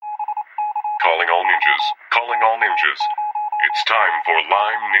Calling all ninjas. Calling all ninjas. It's time for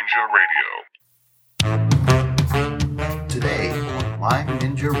Lyme Ninja Radio. Today on Lyme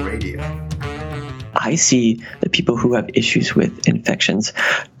Ninja Radio. I see the people who have issues with infections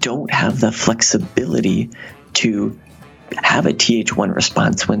don't have the flexibility to have a Th1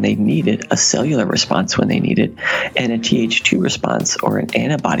 response when they need it, a cellular response when they need it, and a Th2 response or an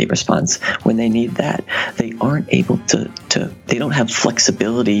antibody response when they need that. They aren't able to they don't have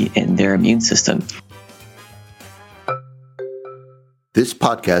flexibility in their immune system. This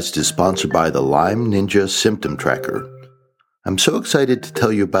podcast is sponsored by the Lyme Ninja Symptom Tracker. I'm so excited to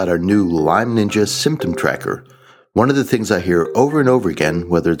tell you about our new Lyme Ninja Symptom Tracker. One of the things I hear over and over again,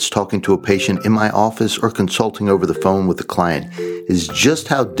 whether it's talking to a patient in my office or consulting over the phone with a client, is just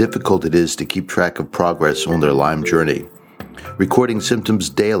how difficult it is to keep track of progress on their Lyme journey. Recording symptoms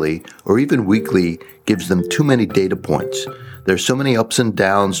daily or even weekly gives them too many data points. There's so many ups and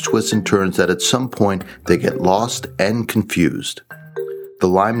downs, twists and turns that at some point they get lost and confused. The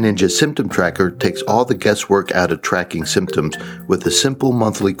Lyme Ninja Symptom Tracker takes all the guesswork out of tracking symptoms with a simple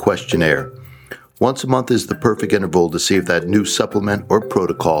monthly questionnaire. Once a month is the perfect interval to see if that new supplement or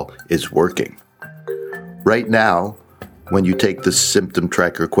protocol is working. Right now, when you take the Symptom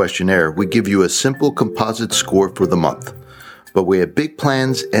Tracker questionnaire, we give you a simple composite score for the month. But we have big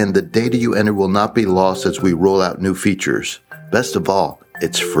plans, and the data you enter will not be lost as we roll out new features. Best of all,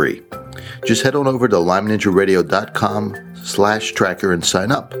 it's free. Just head on over to LymeNinjaRadio.com/tracker and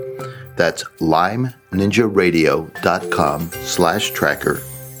sign up. That's LymeNinjaRadio.com/tracker.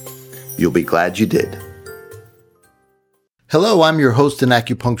 You'll be glad you did. Hello, I'm your host and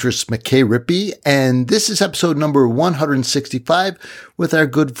acupuncturist, McKay Rippey, and this is episode number 165 with our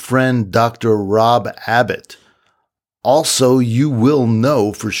good friend, Dr. Rob Abbott. Also, you will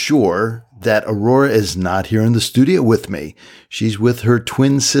know for sure that Aurora is not here in the studio with me. She's with her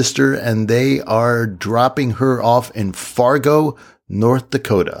twin sister, and they are dropping her off in Fargo, North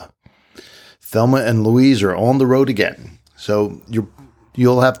Dakota. Thelma and Louise are on the road again. So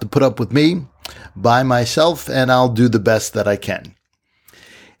you'll have to put up with me by myself, and I'll do the best that I can.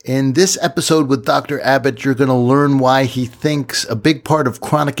 In this episode with Dr. Abbott, you're going to learn why he thinks a big part of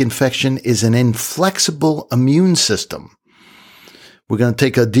chronic infection is an inflexible immune system. We're going to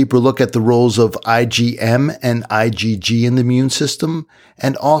take a deeper look at the roles of IgM and IgG in the immune system,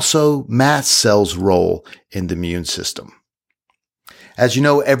 and also mast cells' role in the immune system. As you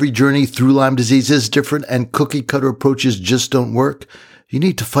know, every journey through Lyme disease is different, and cookie-cutter approaches just don't work. You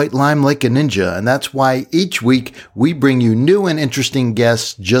need to fight Lyme like a ninja, and that's why each week we bring you new and interesting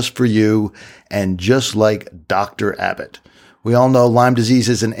guests just for you, and just like Dr. Abbott. We all know Lyme disease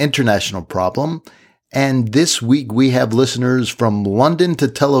is an international problem, and this week we have listeners from London to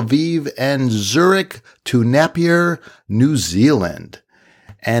Tel Aviv and Zurich to Napier, New Zealand.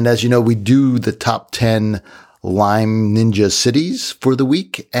 And as you know, we do the top 10 Lyme Ninja cities for the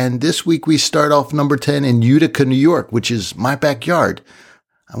week. And this week we start off number 10 in Utica, New York, which is my backyard.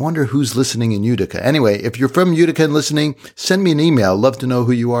 I wonder who's listening in Utica. Anyway, if you're from Utica and listening, send me an email. I'd love to know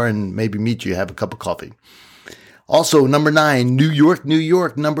who you are and maybe meet you, have a cup of coffee. Also, number 9, New York, New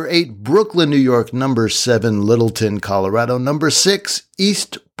York. Number 8, Brooklyn, New York. Number 7, Littleton, Colorado. Number 6,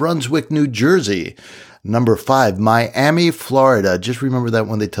 East Brunswick, New Jersey. Number 5, Miami, Florida. Just remember that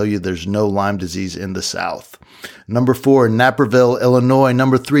when they tell you there's no Lyme disease in the South. Number 4, Naperville, Illinois.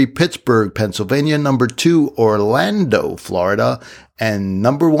 Number 3, Pittsburgh, Pennsylvania. Number 2, Orlando, Florida. And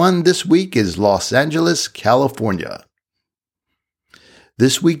number 1 this week is Los Angeles, California.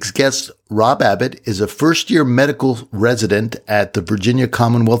 This week's guest, Rob Abbott, is a first-year medical resident at the Virginia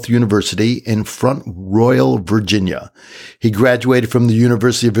Commonwealth University in Front Royal, Virginia. He graduated from the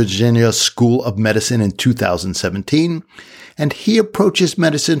University of Virginia School of Medicine in 2017, and he approaches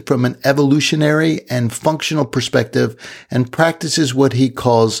medicine from an evolutionary and functional perspective and practices what he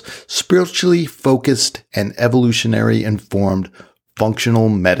calls spiritually focused and evolutionary informed functional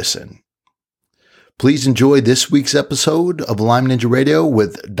medicine. Please enjoy this week's episode of Lyme Ninja Radio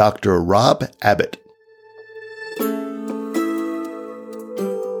with Dr. Rob Abbott.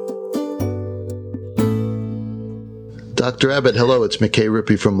 Dr. Abbott, hello. It's McKay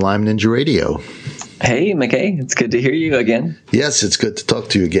Rippey from Lyme Ninja Radio. Hey, McKay. It's good to hear you again. Yes, it's good to talk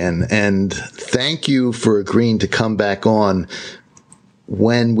to you again. And thank you for agreeing to come back on.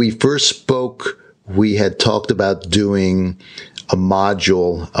 When we first spoke, we had talked about doing a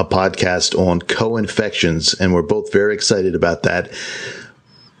podcast on co-infections, and we're both very excited about that.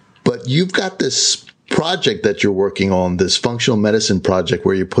 But you've got this project that you're working on, this functional medicine project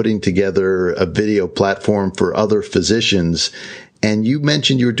where you're putting together a video platform for other physicians. And you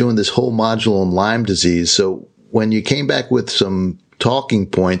mentioned you were doing this whole module on Lyme disease. So when you came back with some talking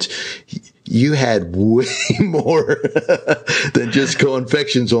points, you had way more than just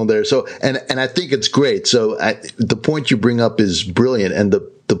co-infections on there. So, and I think it's great. So the point you bring up is brilliant. And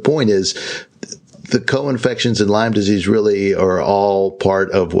the point is the co-infections and Lyme disease really are all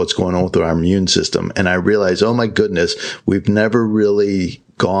part of what's going on with our immune system. And I realize, oh my goodness, we've never really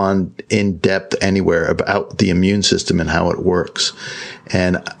gone in depth anywhere about the immune system and how it works.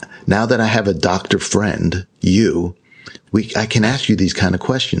 And now that I have a doctor friend, I can ask you these kind of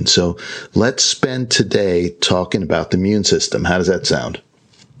questions. So let's spend today talking about the immune system. How does that sound?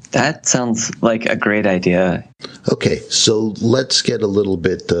 That sounds like a great idea. Okay, so let's get a little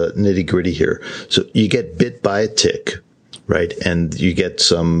bit nitty gritty here. So you get bit by a tick, right? And you get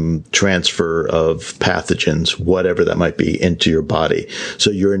some transfer of pathogens, whatever that might be, into your body.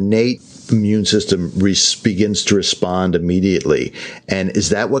 So your innate immune system begins to respond immediately. And is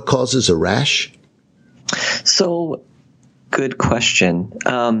that what causes a rash? So, good question.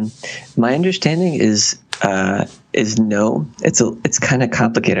 My understanding is no. It's kind of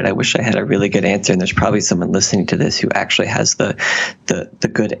complicated. I wish I had a really good answer, and there's probably someone listening to this who actually has the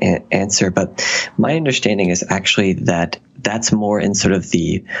good answer. But my understanding is actually that that's more in sort of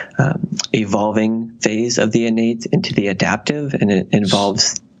the evolving phase of the innate into the adaptive, and it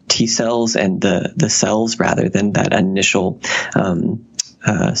involves T cells and the cells rather than that initial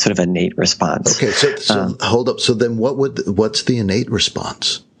sort of innate response. Okay, so hold up. So then what's the innate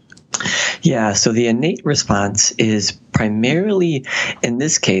response? Yeah, so the innate response is primarily, in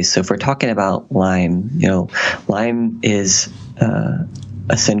this case, so if we're talking about Lyme, Lyme is a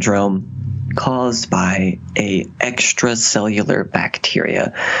syndrome caused by a extracellular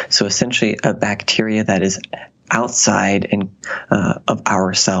bacteria. So essentially a bacteria that is outside of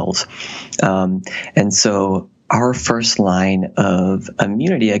our cells. And so our first line of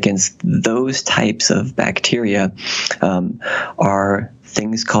immunity against those types of bacteria are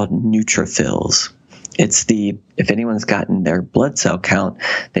things called neutrophils. If anyone's gotten their blood cell count,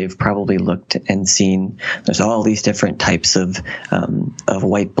 they've probably looked and seen there's all these different types of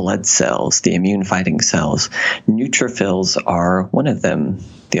white blood cells, the immune fighting cells. Neutrophils are one of them.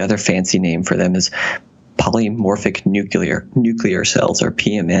 The other fancy name for them is polymorphic nuclear cells, or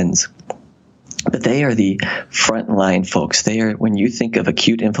PMNs. But they are the frontline folks. When you think of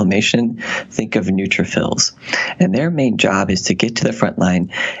acute inflammation, think of neutrophils. And their main job is to get to the front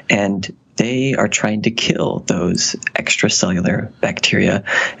line, and they are trying to kill those extracellular bacteria.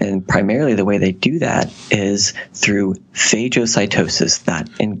 And primarily the way they do that is through phagocytosis, that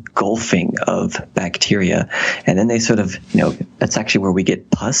engulfing of bacteria. And then they sort of, that's actually where we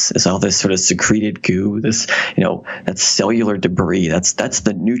get pus, is all this sort of secreted goo, this, that's cellular debris. That's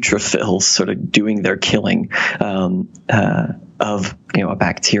the neutrophils sort of doing their killing of a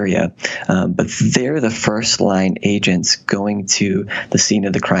bacteria, but they're the first line agents going to the scene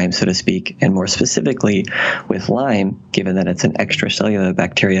of the crime, so to speak. And more specifically with Lyme, given that it's an extracellular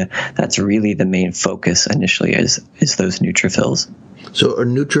bacteria, that's really the main focus initially is those neutrophils. So are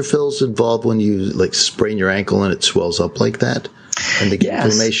neutrophils involved when you sprain your ankle and it swells up like that and they get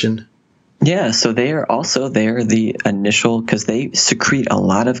inflammation? Yeah, so they're the initial, because they secrete a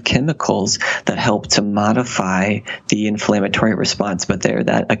lot of chemicals that help to modify the inflammatory response, but they're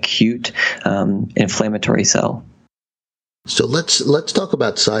that acute inflammatory cell. So let's talk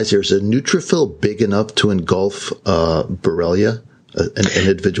about size here. Is a neutrophil big enough to engulf Borrelia, an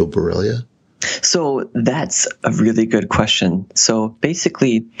individual Borrelia? So that's a really good question. So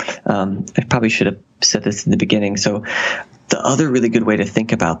basically, I probably should have said this in the beginning. So the other really good way to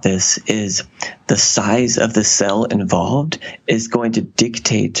think about this is the size of the cell involved is going to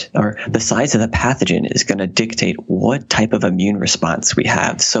dictate, or the size of the pathogen is going to dictate what type of immune response we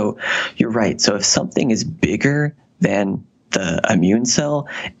have. So you're right. So if something is bigger than the immune cell,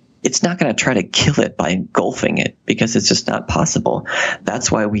 it's not going to try to kill it by engulfing it, because it's just not possible.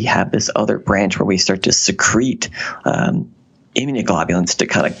 That's why we have this other branch where we start to secrete immunoglobulins to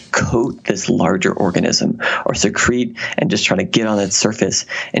kind of coat this larger organism, or secrete and just try to get on its surface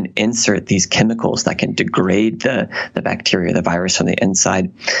and insert these chemicals that can degrade the bacteria, the virus from the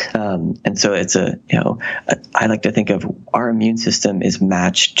inside. And so it's I like to think of our immune system is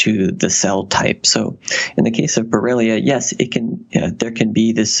matched to the cell type. So in the case of Borrelia, yes, it can, there can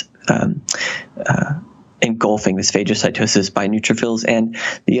be this, engulfing, this phagocytosis by neutrophils. And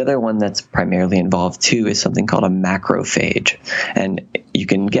the other one that's primarily involved too is something called a macrophage. And you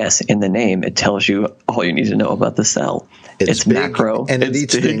can guess, in the name, it tells you all you need to know about the cell. It's big, macro. And it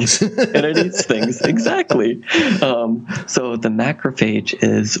eats things. And it eats things, exactly. So the macrophage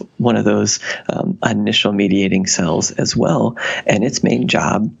is one of those initial mediating cells as well. And its main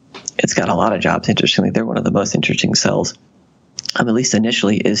job, it's got a lot of jobs, interestingly. They're one of the most interesting cells. at least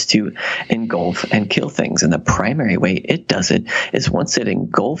initially, is to engulf and kill things. And the primary way it does it is once it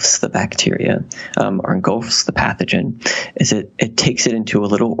engulfs the bacteria or engulfs the pathogen, is it takes it into a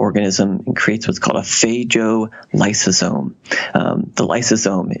little organism and creates what's called a phagolysosome. The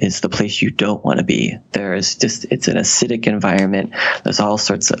lysosome is the place you don't want to be. It's an acidic environment. There's all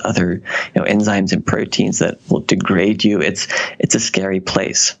sorts of other enzymes and proteins that will degrade you. It's a scary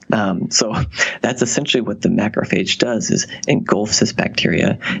place. So that's essentially what the macrophage does, is engulf this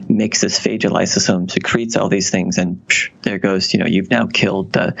bacteria, makes this phagolysosome, secretes all these things, and there goes, you've now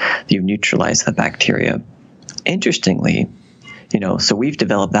you've neutralized the bacteria. Interestingly, so we've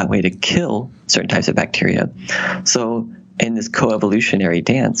developed that way to kill certain types of bacteria. So in this coevolutionary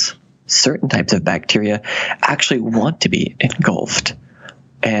dance, certain types of bacteria actually want to be engulfed.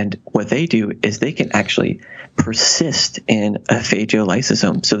 And what they do is they can actually persist in a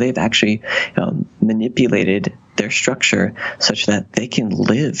phagolysosome. So they've actually manipulated their structure such that they can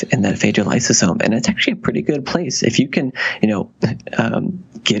live in that phagolysosome. And it's actually a pretty good place. If you can,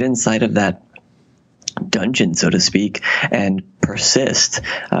 get inside of that dungeon, so to speak, and persist,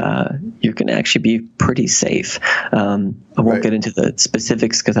 you're going to actually be pretty safe. I won't get into the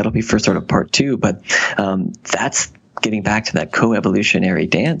specifics because that'll be for sort of part 2, but that's getting back to that coevolutionary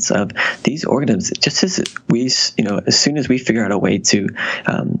dance of these organisms. Just as as soon as we figure out a way to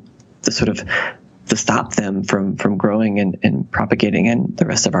stop them from growing and propagating in the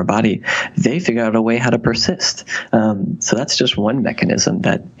rest of our body, they figure out a way how to persist. So that's just one mechanism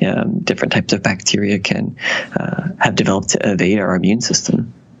that different types of bacteria can have developed to evade our immune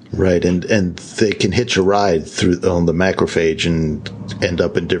system. Right, and they can hitch a ride on the macrophage and end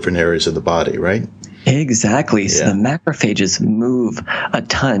up in different areas of the body, right? Exactly. So the macrophages move a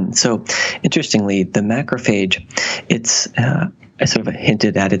ton. So interestingly, the macrophage, I sort of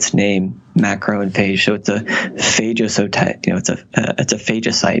hinted at its name, macro and phage. So it's a phagocyte. It's a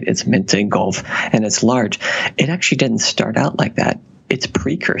phagocyte. It's meant to engulf, and it's large. It actually didn't start out like that. Its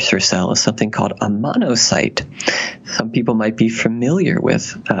precursor cell is something called a monocyte. Some people might be familiar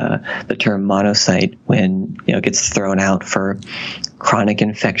with the term monocyte when it gets thrown out for chronic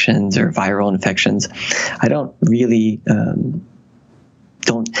infections or viral infections. I don't really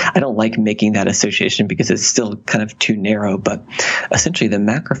I don't like making that association because it's still kind of too narrow. But essentially, the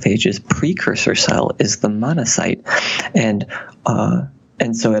macrophage's precursor cell is the monocyte, and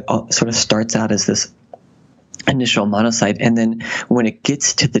so it sort of starts out as this initial monocyte, and then when it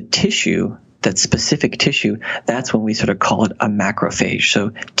gets to the tissue, that specific tissue, that's when we sort of call it a macrophage. So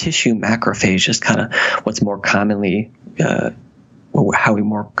tissue macrophage is kind of what's more commonly how we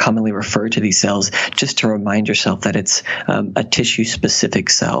more commonly refer to these cells, just to remind yourself that it's a tissue-specific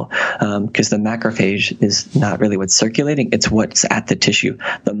cell, because the macrophage is not really what's circulating, it's what's at the tissue.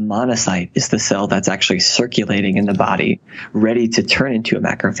 The monocyte is the cell that's actually circulating in the body, ready to turn into a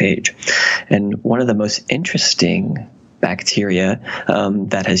macrophage. And one of the most interesting bacteria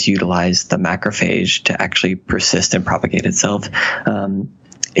that has utilized the macrophage to actually persist and propagate itself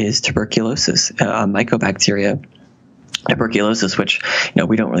is tuberculosis, Mycobacteria tuberculosis, which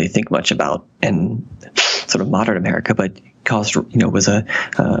we don't really think much about in sort of modern America, but was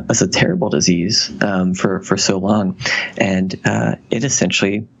a terrible disease for so long, and it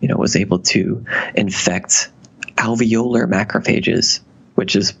essentially was able to infect alveolar macrophages,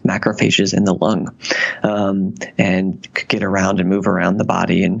 which is macrophages in the lung, and could get around and move around the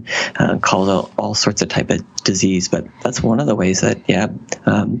body and cause all sorts of type of disease. But that's one of the ways that,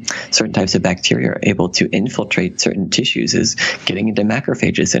 certain types of bacteria are able to infiltrate certain tissues, is getting into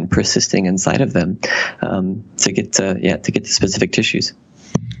macrophages and persisting inside of them to get to specific tissues.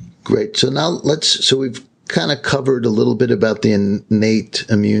 Great. So now we've kind of covered a little bit about the innate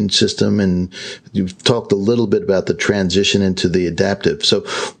immune system, and you've talked a little bit about the transition into the adaptive. So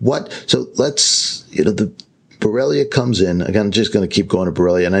let's, the Borrelia comes in. Again, I'm just going to keep going to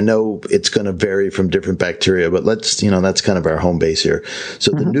Borrelia, and I know it's going to vary from different bacteria, but that's kind of our home base here.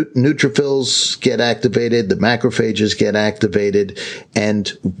 So the neutrophils get activated, the macrophages get activated, and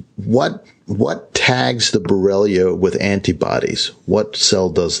what tags the Borrelia with antibodies? What cell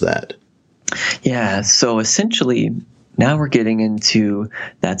does that? Yeah, so essentially now we're getting into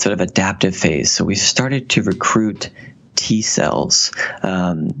that sort of adaptive phase. So we started to recruit T cells.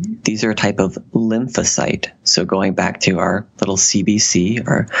 These are a type of lymphocyte. So going back to our little CBC,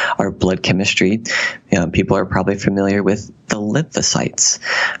 our blood chemistry, people are probably familiar with the lymphocytes.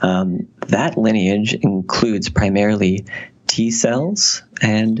 That lineage includes primarily T cells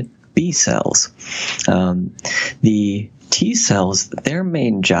and B cells. The T cells, their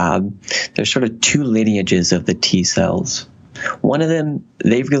main job, there's sort of two lineages of the T cells. One of them,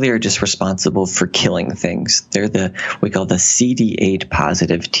 they really are just responsible for killing things. They're we call the CD8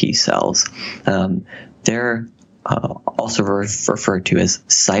 positive T cells. They're also referred to as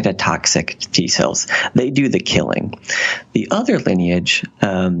cytotoxic T cells. They do the killing. The other lineage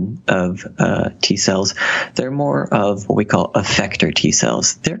of T cells, they're more of what we call effector T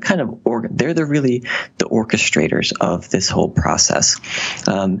cells. They're kind of they're really the orchestrators of this whole process,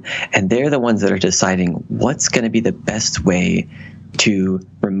 and they're the ones that are deciding what's going to be the best way to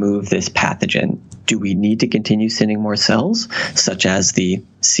remove this pathogen. Do we need to continue sending more cells, such as the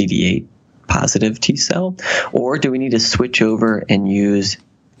CD8 positive T cell, or do we need to switch over and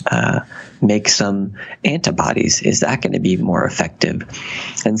make some antibodies? Is that going to be more effective?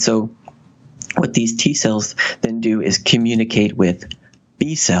 And so what these T cells then do is communicate with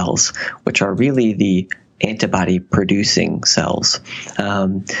B cells, which are really the antibody producing cells.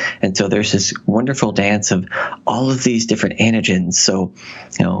 And so there's this wonderful dance of all of these different antigens. So,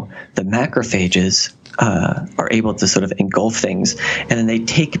 the macrophages are able to sort of engulf things, and then they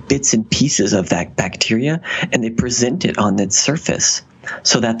take bits and pieces of that bacteria and they present it on its surface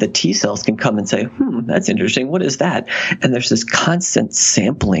so that the T cells can come and say, that's interesting. What is that? And there's this constant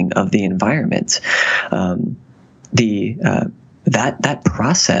sampling of the environment. That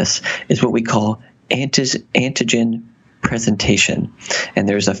process is what we call antigen presentation. And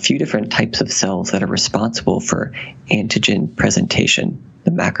there's a few different types of cells that are responsible for antigen presentation.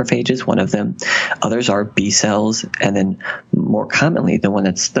 The macrophage is one of them. Others are B cells. And then more commonly, the one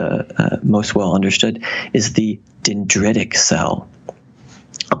that's the most well understood is the dendritic cell.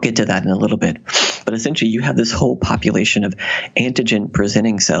 I'll get to that in a little bit. But essentially, you have this whole population of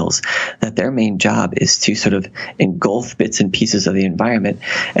antigen-presenting cells that their main job is to sort of engulf bits and pieces of the environment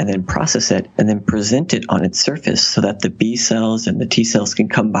and then process it and then present it on its surface so that the B cells and the T cells can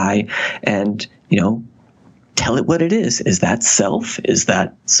come by and, tell it what it is. Is that self? Is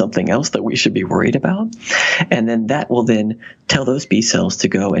that something else that we should be worried about? And then that will then tell those B cells to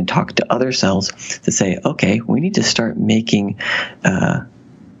go and talk to other cells to say, okay, we need to start making an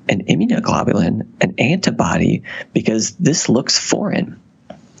immunoglobulin, an antibody, because this looks foreign.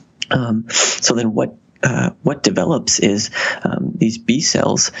 So then what develops is these B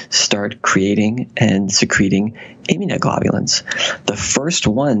cells start creating and secreting immunoglobulins. The first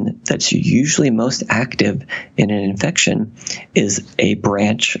one that's usually most active in an infection is a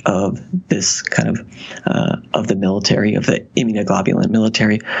branch of this kind of the military, of the immunoglobulin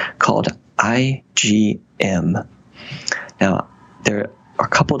military, called IgM. Now, there are a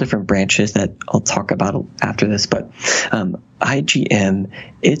couple different branches that I'll talk about after this, but IgM,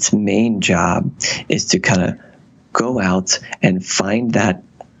 its main job is to kind of go out and find that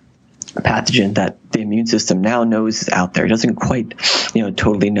pathogen that the immune system now knows is out there. It doesn't quite,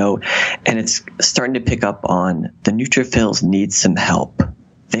 totally know, and it's starting to pick up on the neutrophils need some help.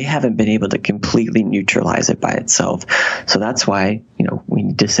 They haven't been able to completely neutralize it by itself. So that's why, we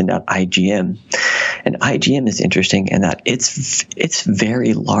need to send out IgM. And IgM is interesting in that it's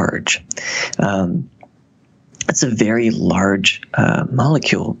very large. It's a very large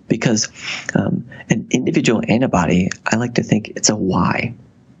molecule because an individual antibody, I like to think it's a Y.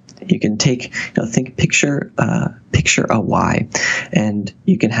 You can picture a Y, and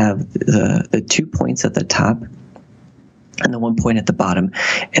you can have the 2 points at the top and the 1 point at the bottom,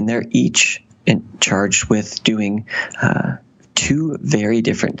 and they're each charged with doing two very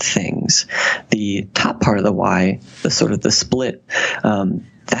different things. The top part of the Y, the split,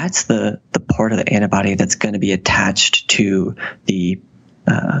 that's the part of the antibody that's going to be attached to the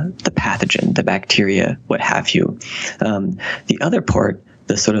pathogen, the bacteria, what have you. The other part,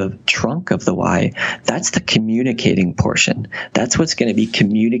 the sort of trunk of the Y, that's the communicating portion. That's what's going to be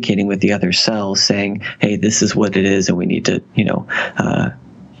communicating with the other cells, saying, "Hey, this is what it is, and we need to,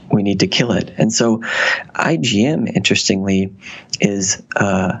 we need to kill it." And so, IgM, interestingly, is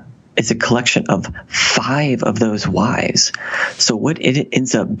a collection of 5 of those Ys. So what it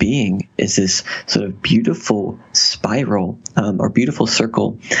ends up being is this sort of beautiful spiral or beautiful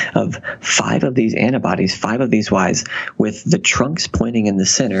circle of 5 of these antibodies, 5 of these Ys, with the trunks pointing in the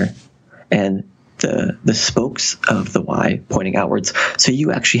center and the spokes of the Y pointing outwards. So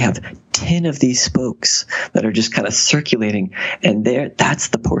you actually have 10 of these spokes that are just kind of circulating, and that's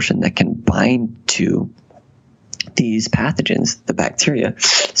the portion that can bind to these pathogens, the bacteria.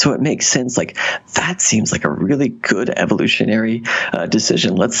 So it makes sense. Like, that seems like a really good evolutionary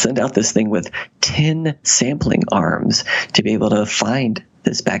decision. Let's send out this thing with 10 sampling arms to be able to find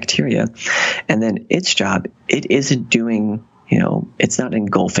this bacteria. And then its job, it isn't doing it's not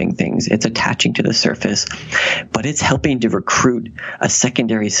engulfing things. It's attaching to the surface, but it's helping to recruit a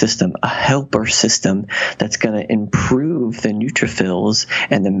secondary system, a helper system that's going to improve the neutrophils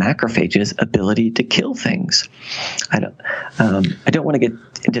and the macrophages' ability to kill things. I don't want to get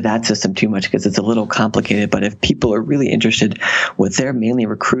into that system too much because it's a little complicated, but if people are really interested, what they're mainly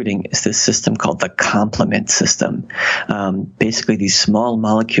recruiting is this system called the complement system. Basically, these small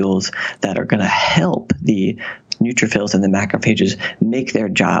molecules that are going to help the neutrophils and the macrophages make their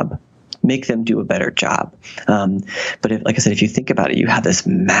job, make them do a better job. But like I said, if you think about it, you have this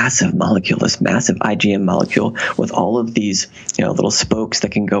massive molecule, this massive IgM molecule with all of these little spokes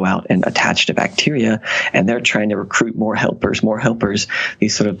that can go out and attach to bacteria, and they're trying to recruit more helpers,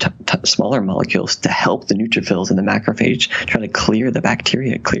 these sort of smaller molecules to help the neutrophils and the macrophage try to clear the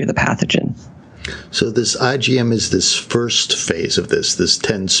bacteria, clear the pathogen. So this IgM is this first phase of this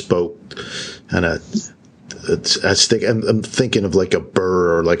 10-spoke kind of. I'm thinking of like a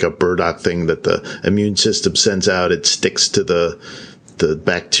burr or like a burdock thing that the immune system sends out. It sticks to the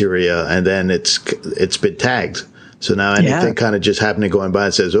bacteria, and then it's been tagged. So now anything kind of just happening going by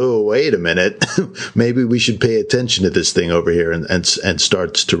and says, "Oh, wait a minute, maybe we should pay attention to this thing over here," and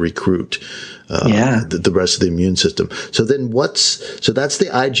starts to recruit the rest of the immune system. So then so that's the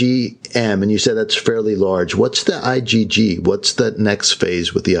IgM, and you said that's fairly large. What's the IgG? What's that next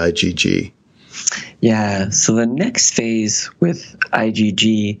phase with the IgG? Yeah, so the next phase with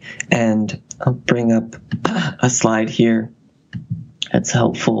IgG, and I'll bring up a slide here that's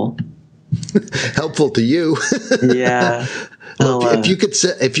helpful. Helpful to you. Yeah. Well, if you could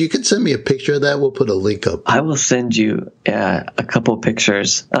send me a picture of that, we'll put a link up. I will send you a couple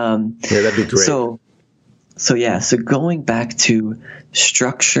pictures. That'd be great. So going back to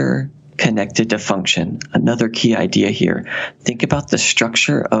structure connected to function, another key idea here. Think about the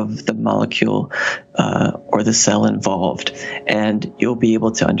structure of the molecule or the cell involved, and you'll be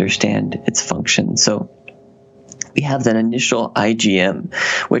able to understand its function. So we have that initial IgM,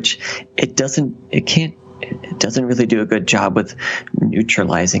 which it doesn't really do a good job with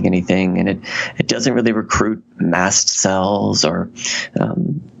neutralizing anything, and it doesn't really recruit mast cells or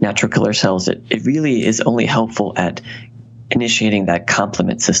natural killer cells. It really is only helpful at initiating that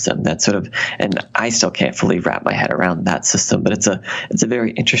complement system, that sort of, and I still can't fully wrap my head around that system, but it's a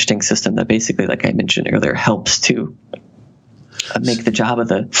very interesting system that basically, like I mentioned earlier, helps to make the job of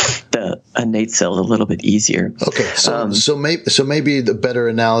the innate cells a little bit easier. Okay, so maybe the better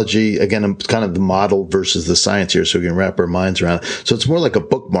analogy, again, kind of the model versus the science here, so we can wrap our minds around it. So it's more like a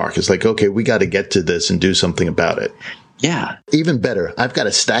bookmark. It's like, okay, we got to get to this and do something about it. Yeah. Even better, I've got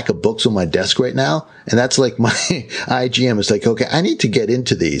a stack of books on my desk right now, and that's like my IgM. It's like, okay, I need to get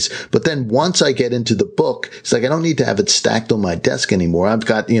into these. But then once I get into the book, it's like I don't need to have it stacked on my desk anymore. I've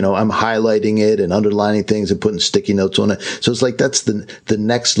got, I'm highlighting it and underlining things and putting sticky notes on it. So it's like that's the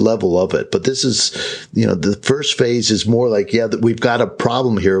next level of it. But this is, the first phase is more like, we've got a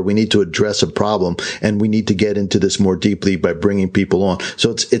problem here. We need to address a problem, and we need to get into this more deeply by bringing people on. So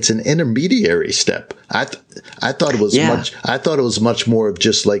it's an intermediary step. I thought it was I thought it was much more of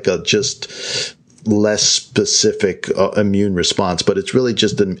just like a less specific immune response, but it's really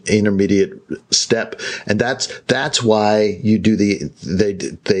just an intermediate step, and that's why you do they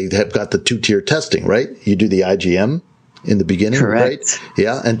have got the 2-tier testing, right? You do the IgM in the beginning, correct? Right?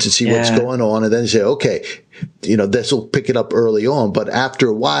 Yeah, and to see what's going on, and then you say, okay, this will pick it up early on, but after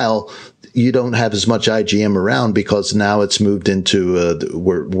a while, you don't have as much IgM around because now it's moved into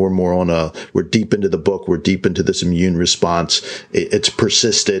we're deep into the book, we're deep into this immune response. It's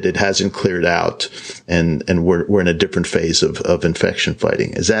persisted, it hasn't cleared out, and we're in a different phase of infection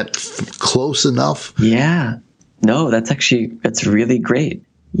fighting. Is that close enough? Yeah, no, that's really great.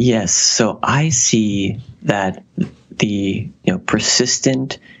 Yes, so I see that the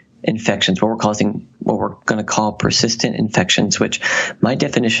persistent infections, what we're going to call persistent infections, which my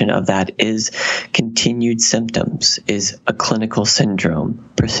definition of that is continued symptoms, is a clinical syndrome.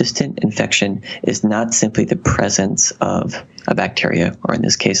 Persistent infection is not simply the presence of a bacteria, or in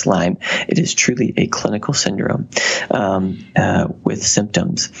this case, Lyme. It is truly a clinical syndrome with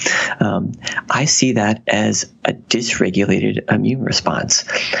symptoms. I see that as a dysregulated immune response,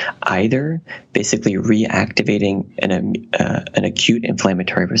 either basically reactivating an acute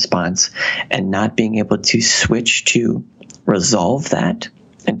inflammatory response and not being able to switch to resolve that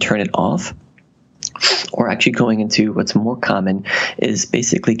and turn it off, or actually going into what's more common is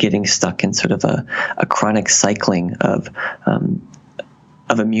basically getting stuck in sort of a chronic cycling of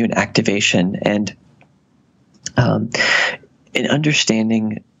immune activation. And in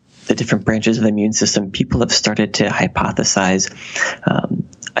understanding the different branches of the immune system, people have started to hypothesize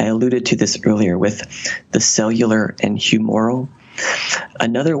I alluded to this earlier with the cellular and humoral.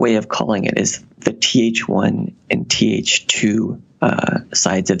 Another way of calling it is the Th1 and Th2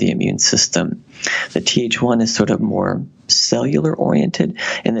 sides of the immune system. The Th1 is sort of more cellular oriented,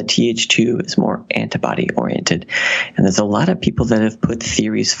 and the Th2 is more antibody oriented. And there's a lot of people that have put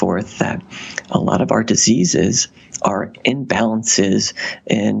theories forth that a lot of our diseases are imbalances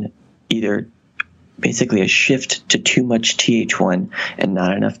in either basically a shift to too much Th1 and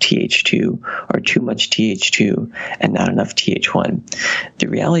not enough Th2, or too much Th2 and not enough Th1. The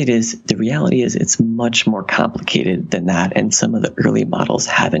reality is it's much more complicated than that, and some of the early models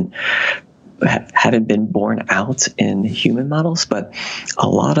haven't been borne out in human models, but a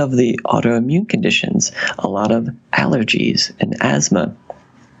lot of the autoimmune conditions, a lot of allergies and asthma,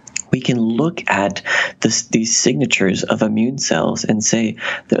 we can look at these signatures of immune cells and say,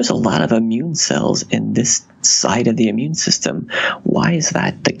 there's a lot of immune cells in this side of the immune system. Why is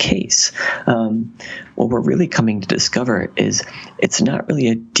that the case? What we're really coming to discover is it's not really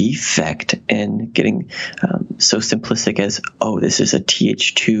a defect in getting so simplistic as, oh, this is a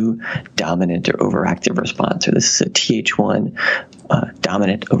Th2 dominant or overactive response, or this is a Th1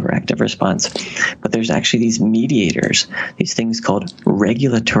 dominant overactive response. But there's actually these mediators, these things called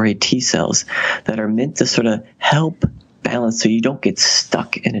regulatory T cells that are meant to sort of help balance so you don't get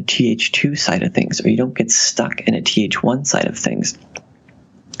stuck in a Th2 side of things, or you don't get stuck in a Th1 side of things.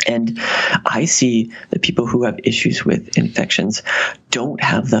 And I see that people who have issues with infections don't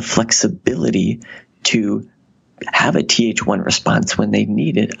have the flexibility to have a Th1 response when they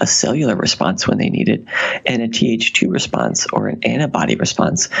need it, a cellular response when they need it, and a Th2 response or an antibody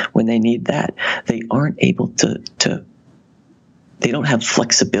response when they need that. They aren't able to they don't have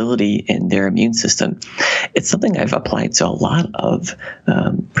flexibility in their immune system. It's something I've applied to a lot of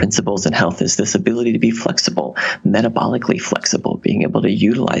principles in health, is this ability to be flexible, metabolically flexible, being able to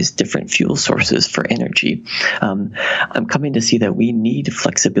utilize different fuel sources for energy. I'm coming to see that we need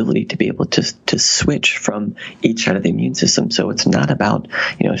flexibility to be able to switch from each side of the immune system. So it's not about,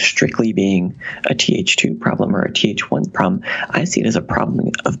 strictly being a Th2 problem or a Th1 problem. I see it as a problem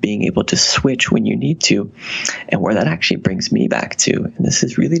of being able to switch when you need to, and where that actually brings me back to, and this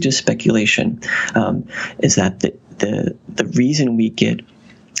is really just speculation, is that the reason we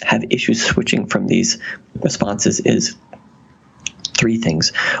have issues switching from these responses is three things.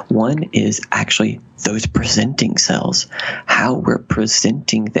 One is actually those presenting cells, how we're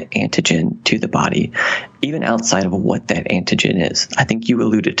presenting the antigen to the body, even outside of what that antigen is. I think you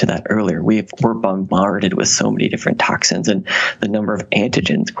alluded to that earlier. We're bombarded with so many different toxins, and the number of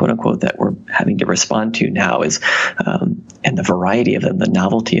antigens, quote unquote, that we're having to respond to now is, and the variety of them, the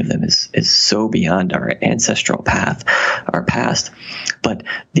novelty of them is so beyond our ancestral path, our past. But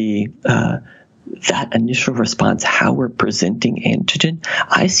that initial response, how we're presenting antigen,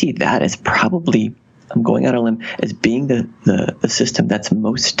 I see that as probably, I'm going out on a limb, as being the system that's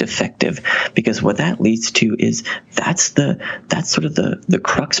most defective, because what that leads to is that's sort of the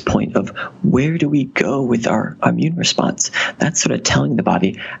crux point of where do we go with our immune response. That's sort of telling the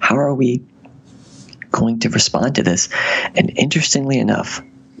body, how are we going to respond to this? And interestingly enough,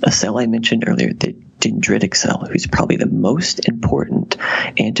 a cell I mentioned earlier, the dendritic cell, who's probably the most important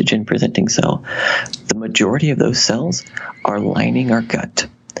antigen-presenting cell, the majority of those cells are lining our gut.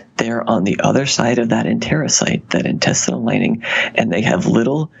 They're on the other side of that enterocyte, that intestinal lining, and they have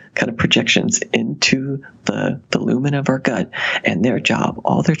little kind of projections into the lumen of our gut. And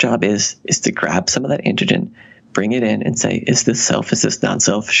all their job is to grab some of that antigen, bring it in and say, is this self, is this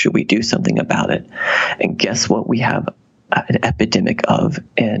non-self? Should we do something about it? And guess what we have an epidemic of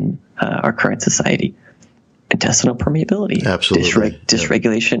in our current society? Intestinal permeability. Absolutely.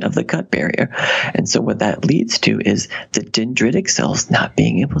 Dysregulation of the gut barrier. And so what that leads to is the dendritic cells not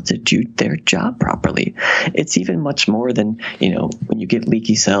being able to do their job properly. It's even much more than, when you get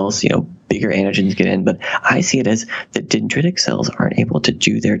leaky cells, bigger antigens get in, but I see it as the dendritic cells aren't able to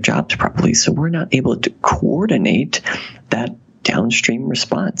do their jobs properly. So we're not able to coordinate that downstream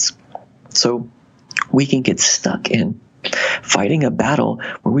response. So we can get stuck in fighting a battle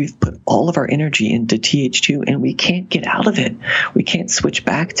where we've put all of our energy into Th2 and we can't get out of it. We can't switch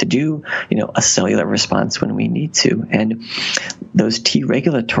back to do, a cellular response when we need to. And those T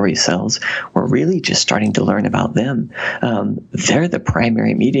regulatory cells, we're really just starting to learn about them. They're the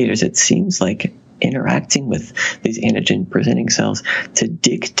primary mediators, it seems like, interacting with these antigen presenting cells to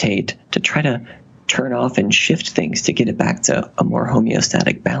dictate, to try to turn off and shift things to get it back to a more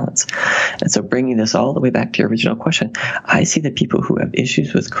homeostatic balance. And so bringing this all the way back to your original question, I see that people who have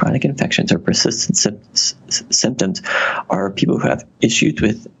issues with chronic infections or persistent symptoms are people who have issues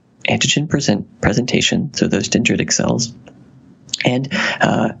with antigen presentation, so those dendritic cells, and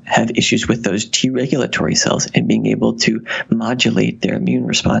have issues with those T regulatory cells and being able to modulate their immune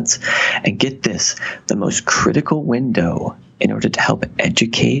response. And get this, the most critical window in order to help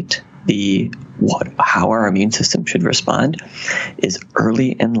educate how our immune system should respond is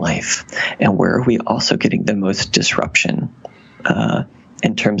early in life. And where are we also getting the most disruption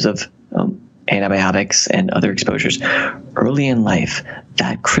in terms of antibiotics and other exposures? Early in life,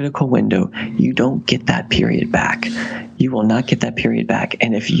 that critical window, you don't get that period back. You will not get that period back.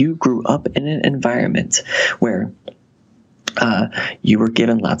 And if you grew up in an environment where you were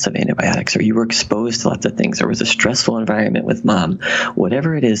given lots of antibiotics, or you were exposed to lots of things, or was a stressful environment with mom,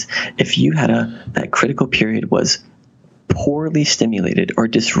 whatever it is, if you had that critical period was poorly stimulated or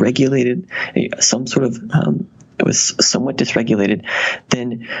dysregulated, some sort of it was somewhat dysregulated,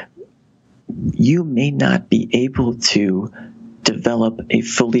 then you may not be able to develop a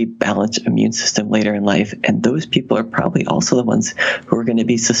fully balanced immune system later in life. And those people are probably also the ones who are going to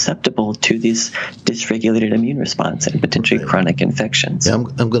be susceptible to this dysregulated immune response and potentially chronic infections. Yeah,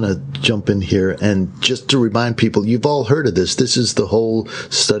 I'm going to jump in here. And just to remind people, you've all heard of this. This is the whole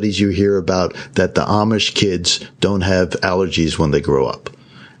studies you hear about, that the Amish kids don't have allergies when they grow up.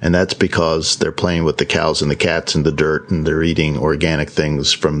 And that's because they're playing with the cows and the cats and the dirt, and they're eating organic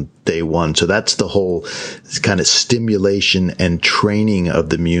things from day one. So that's the whole kind of stimulation and training of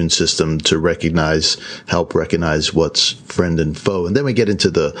the immune system to help recognize what's friend and foe. And then we get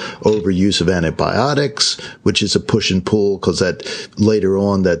into the overuse of antibiotics, which is a push and pull, because that later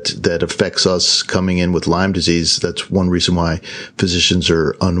on that affects us coming in with Lyme disease. That's one reason why physicians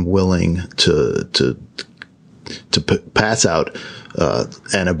are unwilling to pass out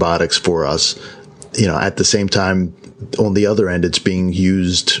antibiotics for us. At the same time, on the other end, it's being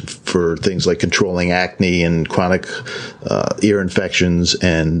used for things like controlling acne and chronic ear infections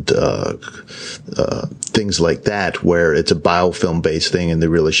and things like that, where it's a biofilm-based thing, and they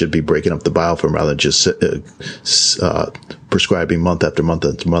really should be breaking up the biofilm rather than just prescribing month after month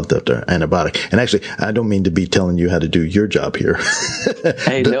after month after antibiotic. And actually, I don't mean to be telling you how to do your job here.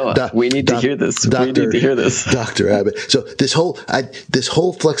 Hey, Noah, we need to hear this. We need to hear this. Dr. Abbott. So this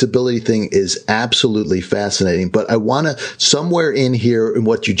whole flexibility thing is absolutely fascinating, but I want to, somewhere in here in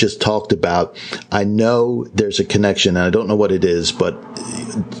what you just talked about, I know there's a connection, and I don't know what it is, but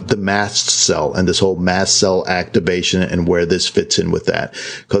the mast cell and this whole mast cell activation and where this fits in with that,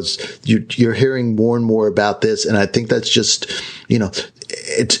 because you're hearing more and more about this, and I think that's just,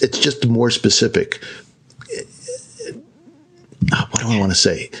 it's just more specific. What do I want to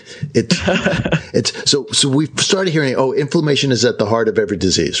say? So we've started hearing, inflammation is at the heart of every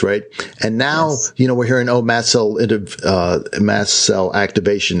disease, right? And now, yes, we're hearing, mast cell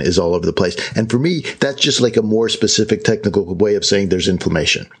activation is all over the place. And for me, that's just like a more specific technical way of saying there's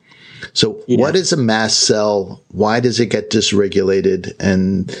inflammation. So what is a mast cell? Why does it get dysregulated?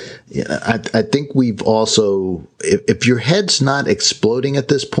 And I think we've also, if your head's not exploding at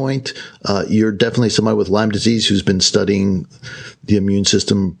this point, you're definitely somebody with Lyme disease who's been studying the immune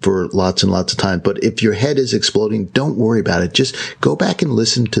system for lots and lots of time. But if your head is exploding, don't worry about it. Just go back and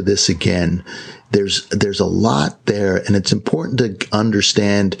listen to this again. There's a lot there, and it's important to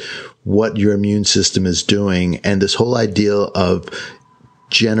understand what your immune system is doing, and this whole idea of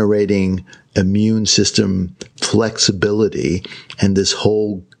generating immune system flexibility and this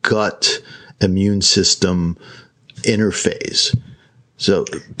whole gut immune system interface. So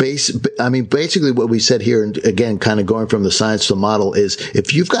basically what we said here, and again, kind of going from the science to the model, is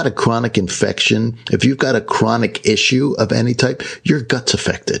if you've got a chronic infection, if you've got a chronic issue of any type, your gut's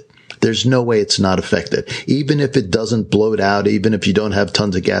affected. There's no way it's not affected. Even if it doesn't bloat out, even if you don't have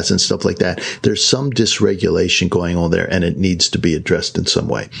tons of gas and stuff like that, there's some dysregulation going on there, and it needs to be addressed in some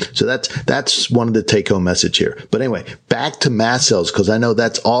way. So that's one of the take-home message here. But anyway, back to mast cells, because I know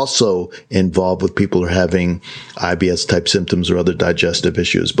that's also involved with people who are having IBS-type symptoms or other digestive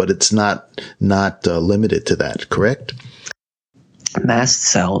issues, but it's not limited to that, correct? Mast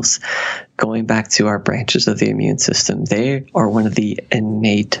cells, going back to our branches of the immune system, they are one of the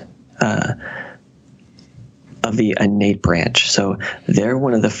innate branch. So they're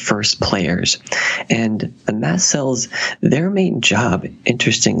one of the first players. And the mast cells, their main job,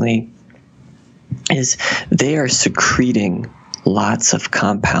 interestingly, is they are secreting lots of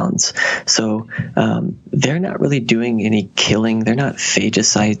compounds. So they're not really doing any killing. They're not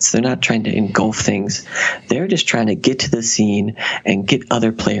phagocytes. They're not trying to engulf things. They're just trying to get to the scene and get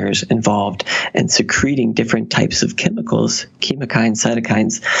other players involved and secreting different types of chemicals, chemokines,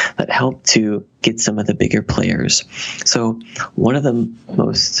 cytokines, that help to get some of the bigger players. So one of the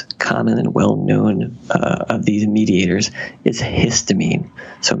most common and well-known of these mediators is histamine.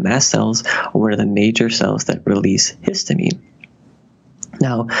 So mast cells are one of the major cells that release histamine.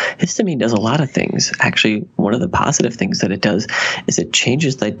 Now, histamine does a lot of things. Actually, one of the positive things that it does is it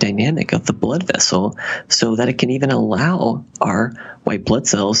changes the dynamic of the blood vessel so that it can even allow our white blood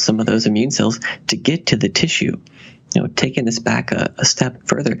cells, some of those immune cells, to get to the tissue. Taking this back a step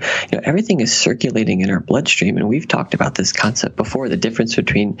further, everything is circulating in our bloodstream, and we've talked about this concept before, the difference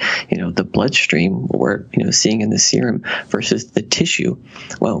between, the bloodstream we're, seeing in the serum versus the tissue.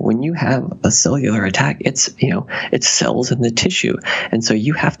 Well, when you have a cellular attack, it's cells in the tissue, and so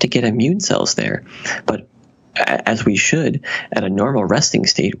you have to get immune cells there. But as we should, at a normal resting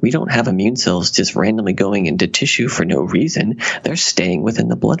state, we don't have immune cells just randomly going into tissue for no reason. They're staying within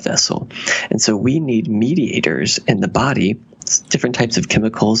the blood vessel. And so we need mediators in the body, different types of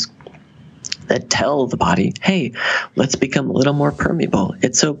chemicals that tell the body, hey, let's become a little more permeable.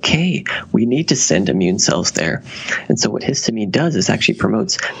 It's okay. We need to send immune cells there. And so what histamine does is actually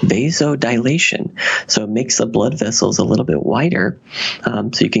promotes vasodilation. So it makes the blood vessels a little bit wider,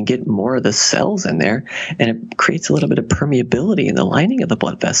 so you can get more of the cells in there, and it creates a little bit of permeability in the lining of the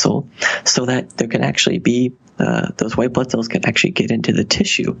blood vessel so that there can actually be those white blood cells can actually get into the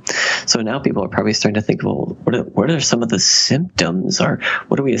tissue. So now people are probably starting to think, well, what are some of the symptoms, or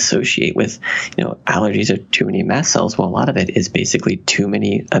what do we associate with, allergies or too many mast cells? Well, a lot of it is basically too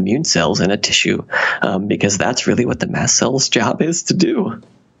many immune cells in a tissue, because that's really what the mast cell's job is to do.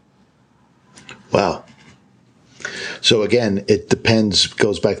 Wow. So again, it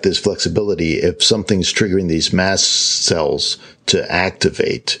goes back to this flexibility. If something's triggering these mast cells to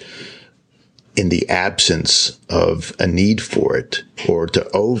activate in the absence of a need for it, or to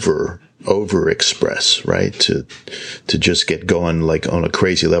over express, right? To just get going like on a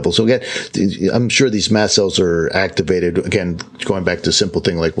crazy level. So again, I'm sure these mast cells are activated. Again, going back to a simple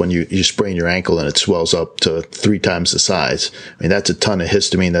thing like when you sprain your ankle and it swells up to 3 times the size. I mean, that's a ton of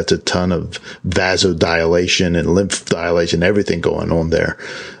histamine. That's a ton of vasodilation and lymph dilation, everything going on there.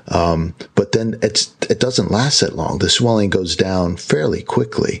 But then it doesn't last that long. The swelling goes down fairly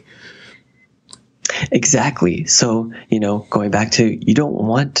quickly. Exactly. So, going back to,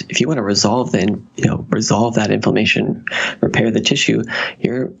 if you want to resolve that inflammation, repair the tissue,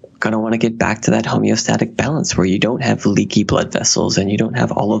 you're going to want to get back to that homeostatic balance where you don't have leaky blood vessels and you don't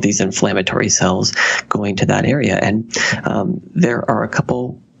have all of these inflammatory cells going to that area. And there are a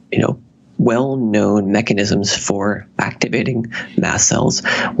couple, well-known mechanisms for activating mast cells.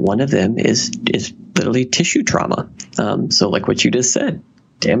 One of them is literally tissue trauma. So like what you just said,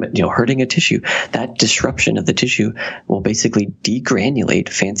 damn it, hurting a tissue. That disruption of the tissue will basically degranulate,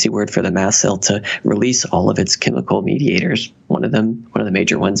 fancy word for the mast cell, to release all of its chemical mediators. One of the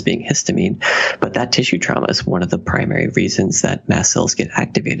major ones being histamine. But that tissue trauma is one of the primary reasons that mast cells get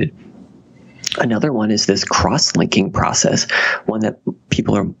activated. Another one is this cross-linking process, one that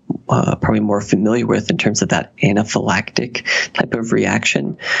people are probably more familiar with in terms of that anaphylactic type of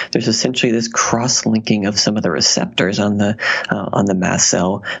reaction. There's essentially this cross-linking of some of the receptors on the mast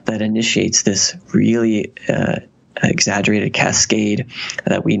cell that initiates this really exaggerated cascade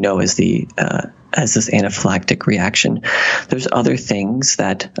that we know as this anaphylactic reaction. There's other things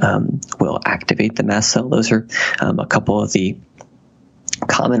that will activate the mast cell. Those are a couple of the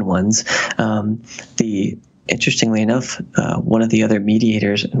common ones. Interestingly enough, one of the other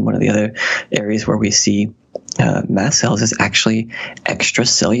mediators and one of the other areas where we see mast cells is actually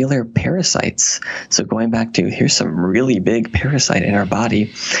extracellular parasites. So going back to, here's some really big parasite in our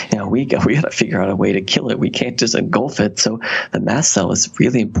body. We got to figure out a way to kill it. We can't just engulf it. So the mast cell is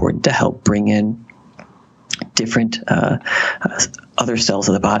really important to help bring in different other cells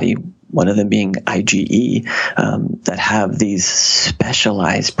of the body, one of them being IgE, that have these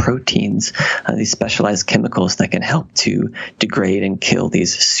specialized proteins, these specialized chemicals that can help to degrade and kill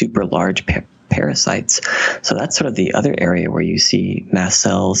these super large parasites. So that's sort of the other area where you see mast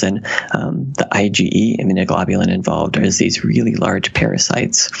cells and the IgE immunoglobulin involved as these really large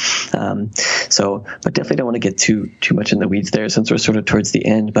parasites. But definitely don't want to get too much in the weeds there since we're sort of towards the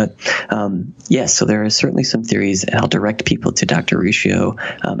end. But yes, so there are certainly some theories, and I'll direct people to Dr. Ruscio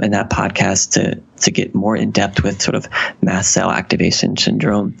and that podcast to get more in depth with sort of mast cell activation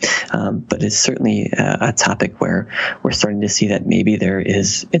syndrome. But it's certainly a topic where we're starting to see that maybe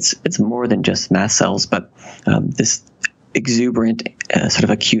it's more than just mast cells, but this exuberant sort of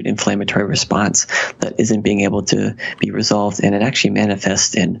acute inflammatory response that isn't being able to be resolved, and it actually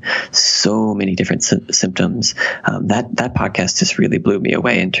manifests in so many different symptoms. That podcast just really blew me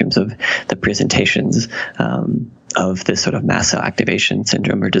away in terms of the presentations of this sort of mast cell activation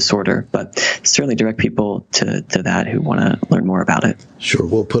syndrome or disorder, but certainly direct people to that who want to learn more about it. Sure.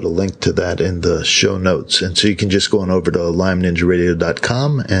 We'll put a link to that in the show notes. And so you can just go on over to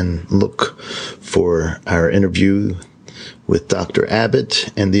LymeNinjaRadio.com and look for our interview with Dr.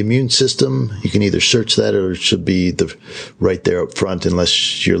 Abbott and the immune system. You can either search that, or it should be right there up front,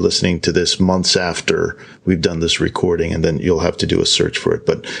 unless you're listening to this months after we've done this recording, and then you'll have to do a search for it.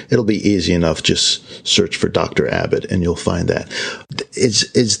 But it'll be easy enough. Just search for Dr. Abbott and you'll find that.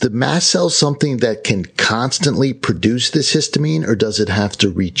 Is the mast cell something that can constantly produce this histamine, or does it have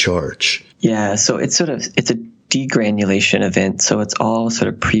to recharge? Yeah, so it's a degranulation event. So it's all sort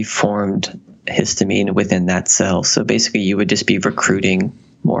of preformed histamine within that cell. So basically you would just be recruiting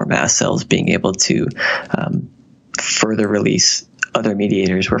more mast cells, being able to further release other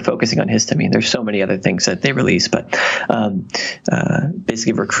mediators. We're focusing on histamine. There's so many other things that they release, but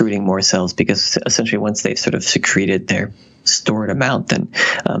basically recruiting more cells, because essentially once they've sort of secreted their stored amount, then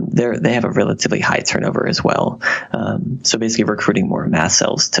they have a relatively high turnover as well. So basically recruiting more mast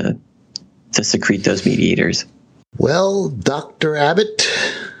cells to secrete those mediators. Well, Dr. Abbott,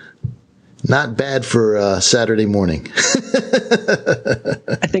 not bad for Saturday morning.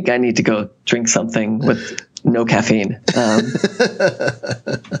 I think I need to go drink something with no caffeine.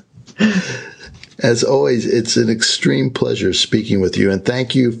 As always, it's an extreme pleasure speaking with you, and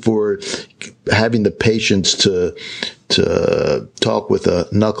thank you for having the patience to talk with a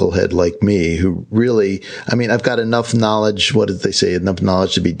knucklehead like me, who really, I mean, I've got enough knowledge. What did they say? Enough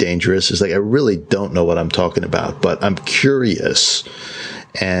knowledge to be dangerous. It's like, I really don't know what I'm talking about, but I'm curious.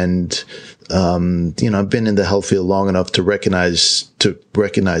 And, I've been in the health field long enough to recognize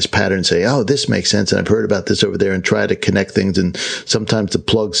patterns, say, oh, this makes sense. And I've heard about this over there, and try to connect things. And sometimes the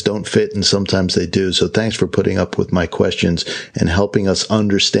plugs don't fit and sometimes they do. So thanks for putting up with my questions and helping us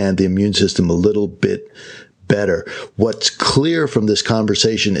understand the immune system a little bit better. What's clear from this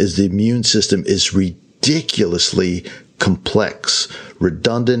conversation is the immune system is ridiculously complex,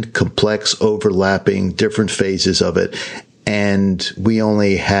 redundant, complex, overlapping, different phases of it. And we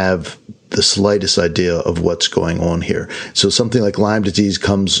only have the slightest idea of what's going on here. So something like Lyme disease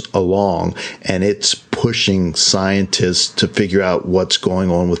comes along, and it's pushing scientists to figure out what's going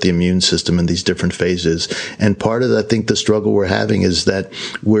on with the immune system in these different phases. And part of, I think, the struggle we're having is that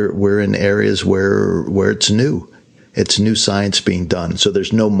we're in areas where it's new. It's new science being done. So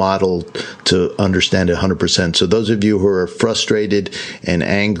there's no model to understand it 100%. So those of you who are frustrated and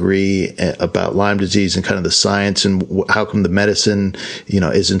angry about Lyme disease and kind of the science and how come the medicine,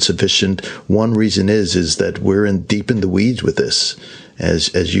 isn't sufficient, one reason is that we're deep in the weeds with this,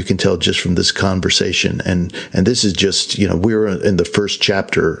 as you can tell just from this conversation. And this is just, we're in the first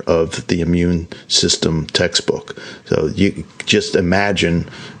chapter of the immune system textbook. So you just imagine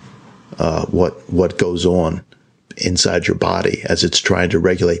what goes on inside your body as it's trying to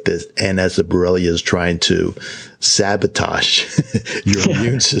regulate this, and as the Borrelia is trying to sabotage your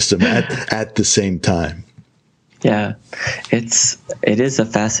immune system at the same time. Yeah, it is a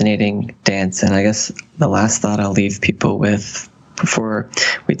fascinating dance. And I guess the last thought I'll leave people with before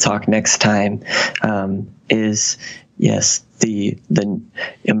we talk next time is, yes, the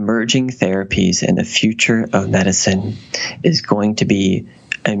emerging therapies and the future of medicine is going to be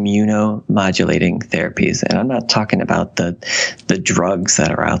immunomodulating therapies. And I'm not talking about the drugs that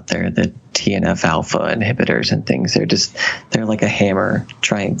are out there, the TNF alpha inhibitors and things. They're like a hammer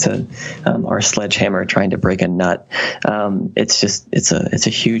trying to, or a sledgehammer trying to break a nut. It's a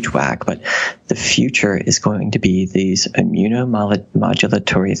huge whack, but the future is going to be these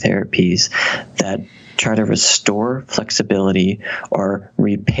immunomodulatory therapies that try to restore flexibility or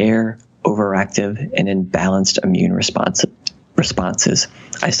repair overactive and imbalanced immune responses.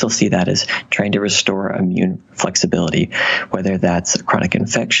 I still see that as trying to restore immune flexibility, whether that's a chronic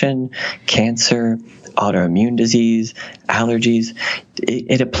infection, cancer, autoimmune disease, allergies.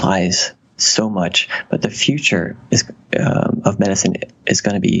 It applies so much, but the future of medicine is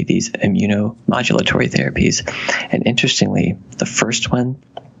going to be these immunomodulatory therapies. And interestingly, the first one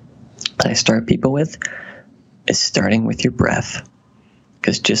that I start people with is starting with your breath,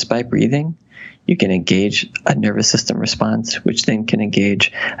 because just by breathing, you can engage a nervous system response, which then can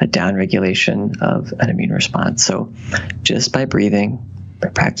engage a downregulation of an immune response. So just by breathing, by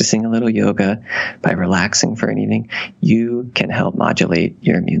practicing a little yoga, by relaxing for an evening, you can help modulate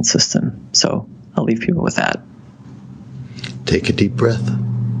your immune system. So I'll leave people with that. Take a deep breath.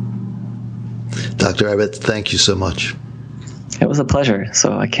 Dr. Abbott, thank you so much. It was a pleasure.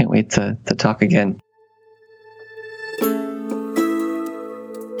 So I can't wait to talk again.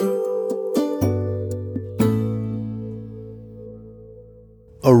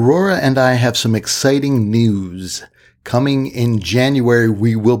 Aurora and I have some exciting news. Coming in January,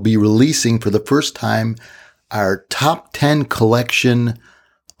 we will be releasing for the first time our top 10 collection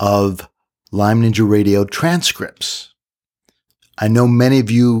of Lyme Ninja Radio transcripts. I know many of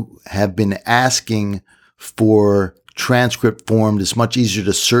you have been asking for transcript form. It's much easier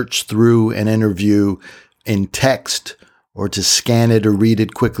to search through an interview in text or to scan it or read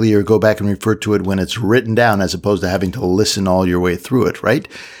it quickly or go back and refer to it when it's written down as opposed to having to listen all your way through it, right?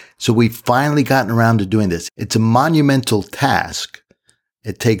 So we've finally gotten around to doing this. It's a monumental task.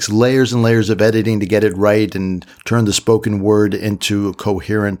 It takes layers and layers of editing to get it right and turn the spoken word into a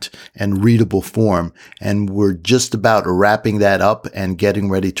coherent and readable form. And we're just about wrapping that up and getting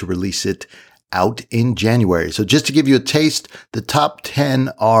ready to release it out in January. So just to give you a taste, the top 10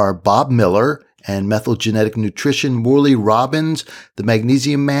 are Bob Miller and Methyl-Genetic Nutrition, Worley Robbins, the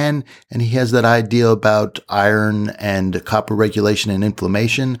Magnesium Man, and he has that idea about iron and copper regulation and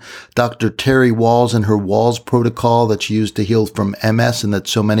inflammation. Dr. Terry Wahls and her Wahls protocol that she used to heal from MS and that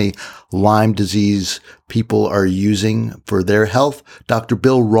so many Lyme disease people are using for their health. Dr.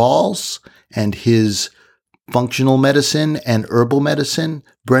 Bill Rawls and his functional medicine and herbal medicine.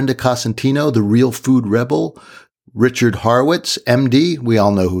 Brenda Cosentino, the Real Food Rebel. Richard Horowitz, MD, we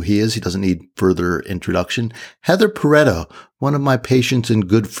all know who he is. He doesn't need further introduction. Heather Pareto, one of my patients and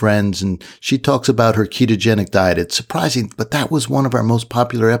good friends, and she talks about her ketogenic diet. It's surprising, but that was one of our most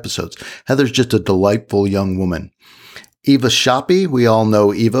popular episodes. Heather's just a delightful young woman. Eva Shoppy, we all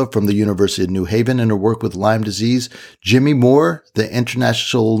know Eva from the University of New Haven and her work with Lyme disease. Jimmy Moore, the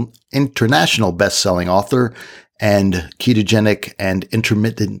international best-selling author and ketogenic and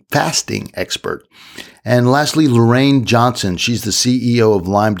intermittent fasting expert. And lastly, Lorraine Johnson. She's the CEO of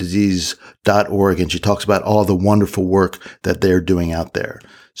LymeDisease.org, and she talks about all the wonderful work that they're doing out there.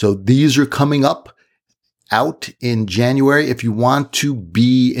 So these are coming up out in January. If you want to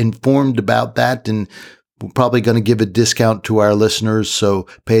be informed about that, and we're probably going to give a discount to our listeners, so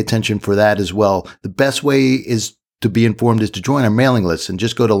pay attention for that as well. The best way is to be informed is to join our mailing list and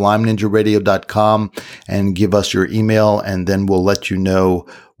just go to LymeNinjaRadio.com and give us your email, and then we'll let you know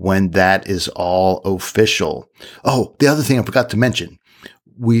when that is all official. Oh, the other thing I forgot to mention,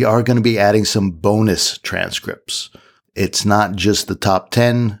 we are going to be adding some bonus transcripts. It's not just the top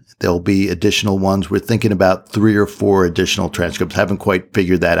 10. There'll be additional ones. We're thinking about 3 or 4 additional transcripts. Haven't quite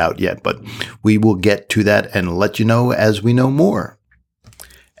figured that out yet, but we will get to that and let you know as we know more.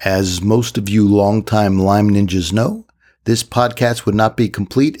 As most of you longtime Lyme Ninjas know, this podcast would not be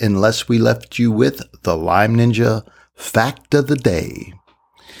complete unless we left you with the Lyme Ninja Fact of the Day.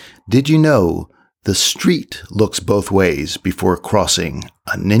 Did you know the street looks both ways before crossing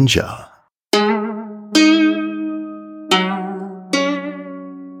a ninja?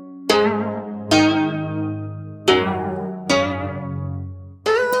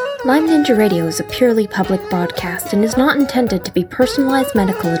 Lyme Ninja Radio is a purely public broadcast and is not intended to be personalized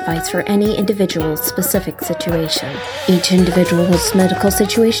medical advice for any individual's specific situation. Each individual's medical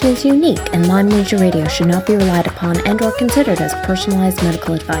situation is unique, and Lyme Ninja Radio should not be relied upon and or considered as personalized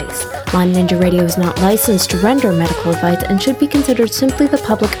medical advice. Lyme Ninja Radio is not licensed to render medical advice and should be considered simply the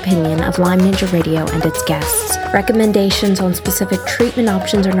public opinion of Lyme Ninja Radio and its guests. Recommendations on specific treatment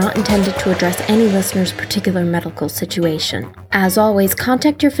options are not intended to address any listener's particular medical situation. As always,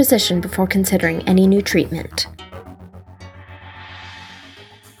 contact your physician before considering any new treatment.